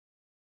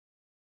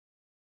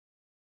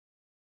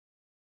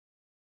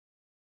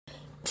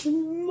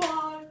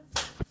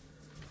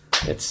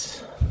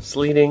It's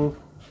sleeting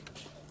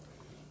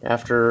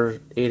after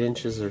 8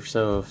 inches or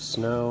so of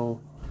snow.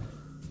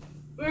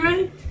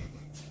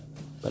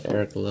 But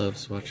Eric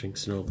loves watching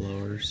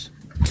snowblowers.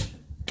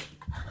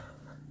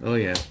 Oh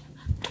yeah.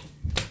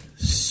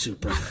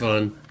 Super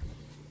fun.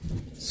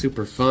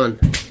 Super fun.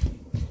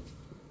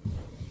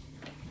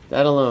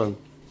 That alone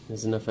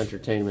is enough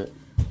entertainment.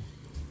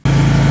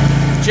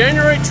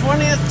 January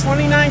 20th,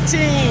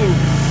 2019.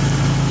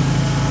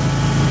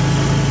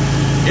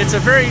 It's a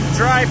very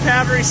dry,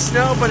 powdery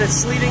snow, but it's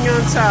sleeting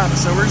on top,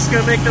 so we're just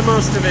going to make the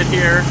most of it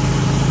here.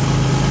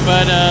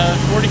 But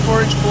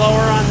 44-inch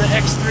blower on the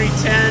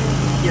X310,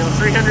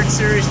 300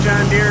 series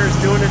John Deere is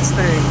doing its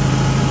thing.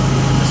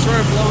 I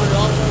started blowing it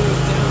all the way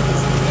down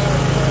this yard.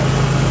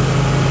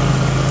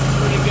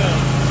 Pretty good.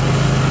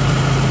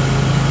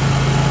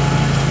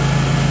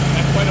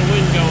 Got quite a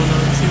wind going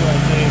on too, I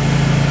think.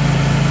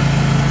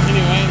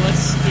 Anyway,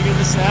 let's figure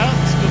this out.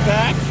 Let's go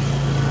back.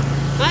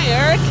 Hi,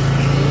 Eric.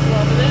 He's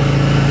loving it.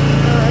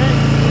 Alright,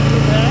 let's go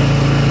back.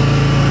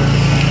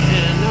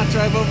 And not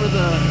drive over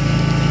the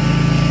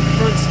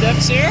front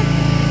steps here.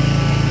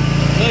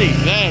 Hey,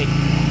 hey.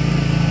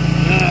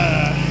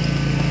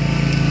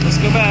 Let's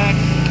go back.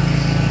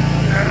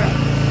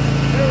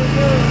 There we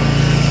go.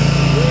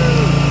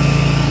 Woo!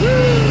 Woo!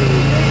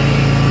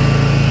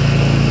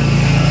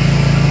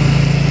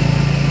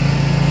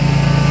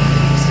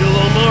 Let's do a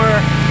little more.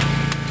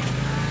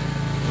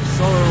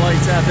 Solar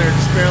lights out there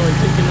just barely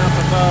peeking up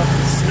above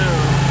the snow.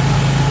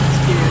 It's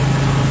cute.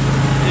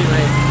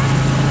 Anyway.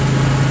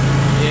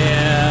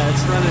 Yeah,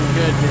 it's running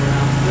good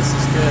now. This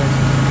is good.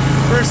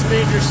 First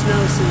major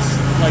snow since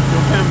like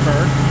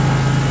November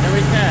that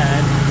we've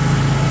had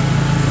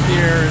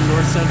here in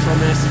north central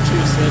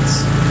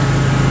Massachusetts,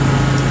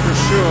 for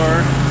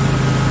sure.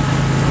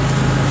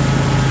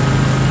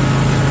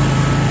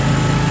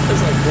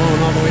 It's like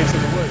blowing all the way to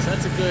the woods.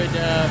 That's a good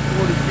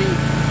 40 feet.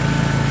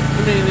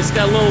 I mean, it's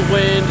got a little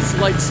wind, it's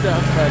light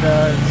stuff, but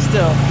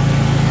still,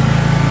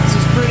 this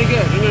is pretty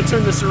good. I'm going to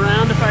turn this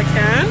around if I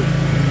can.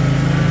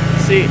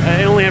 See,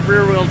 I only have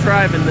rear wheel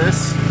drive in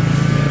this.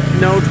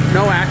 No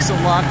axle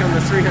lock on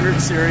the 300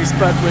 series,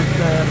 but with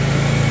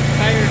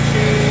tire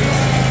chains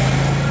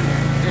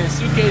and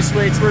suitcase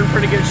weights, we're in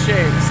pretty good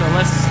shape. So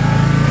let's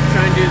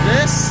try and do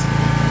this.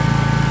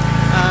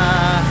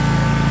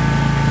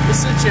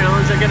 This is a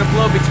challenge. I got to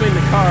blow between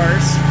the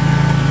cars.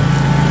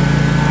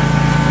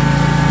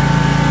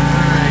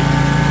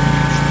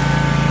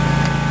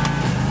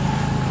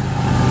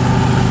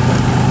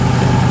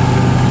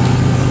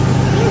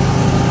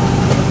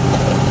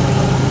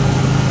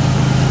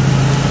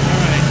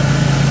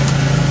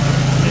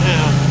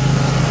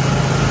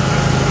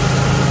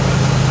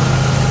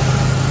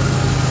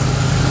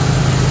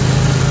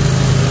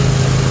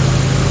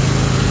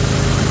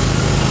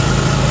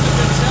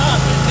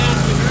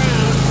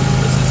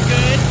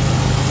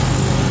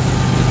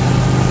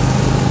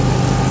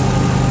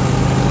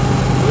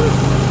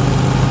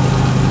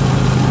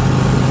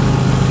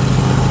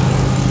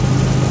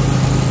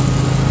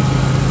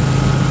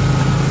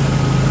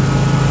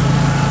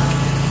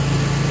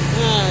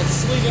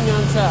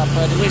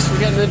 But at least we're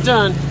getting it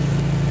done.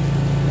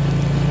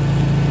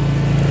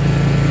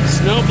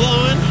 Snow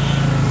blowing.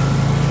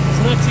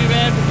 It's not too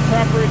bad with the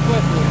proper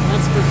equipment,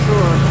 that's for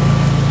sure.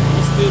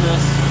 Let's do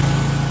this.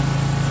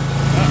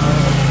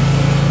 Uh-oh.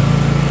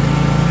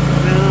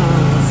 Now,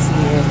 let's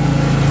see here.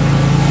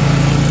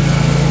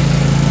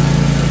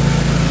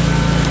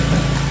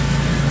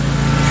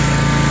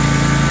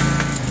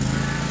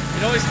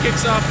 It always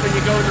kicks off when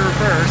you go into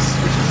reverse,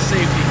 which is a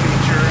safety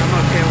feature. I'm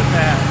okay with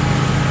that.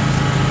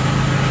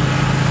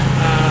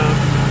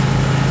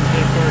 And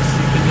of course,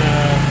 you can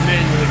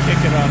manually kick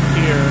it off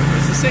here.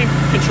 It's the same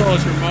control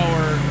as your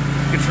mower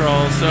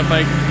control. So if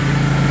I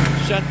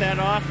shut that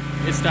off,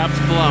 it stops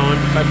blowing.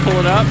 If I pull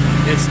it up,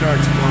 it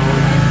starts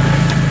blowing.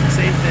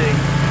 Same thing.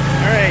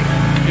 All right,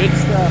 good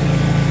stuff.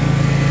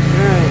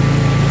 All right.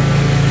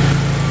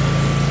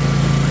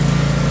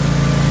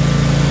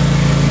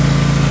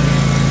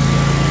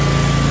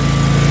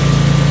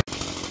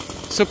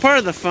 So part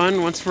of the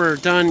fun, once we're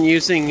done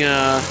using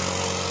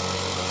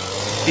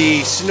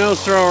the snow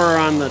thrower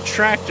on the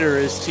tractor,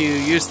 is to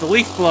use the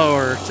leaf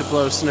blower to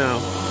blow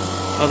snow.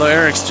 Although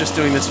Eric's just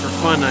doing this for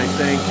fun, I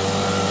think.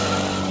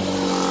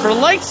 For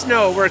light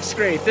snow, it works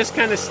great. This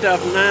kind of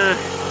stuff, nah.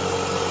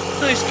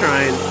 Nice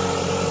trying.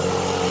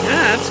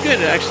 Yeah, that's good.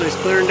 Actually, it's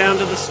clearing down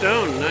to the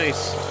stone.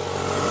 Nice.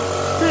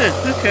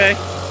 Okay.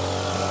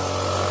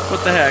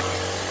 What the heck?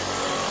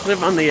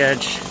 Live on the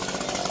edge.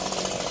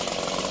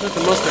 Not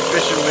the most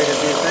efficient way to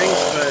do things,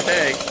 but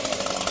hey.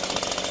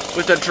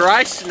 With the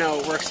dry snow,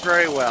 it works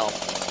very well.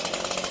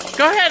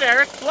 Go ahead,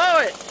 Eric, blow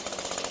it.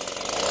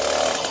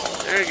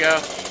 There you go.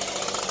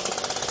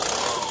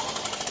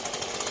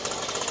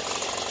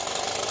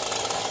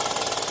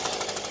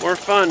 More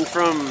fun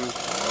from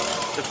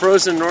the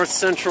frozen north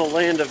central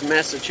land of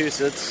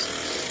Massachusetts.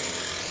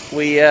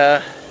 We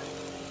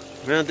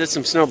did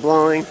some snow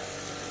blowing.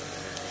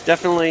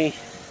 Definitely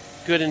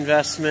good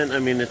investment. I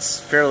mean, it's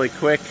fairly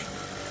quick.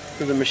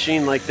 with a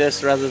machine like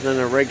this rather than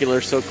a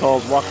regular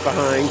so-called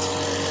walk-behind.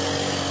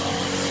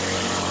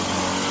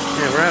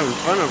 Yeah, we're having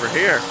fun over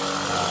here.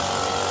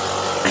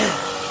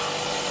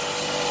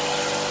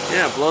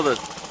 Yeah, blow the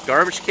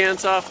garbage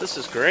cans off. This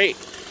is great.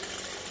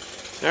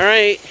 All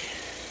right.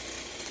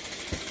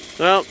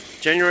 Well,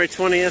 January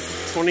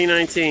 20th,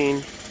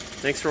 2019.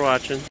 Thanks for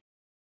watching.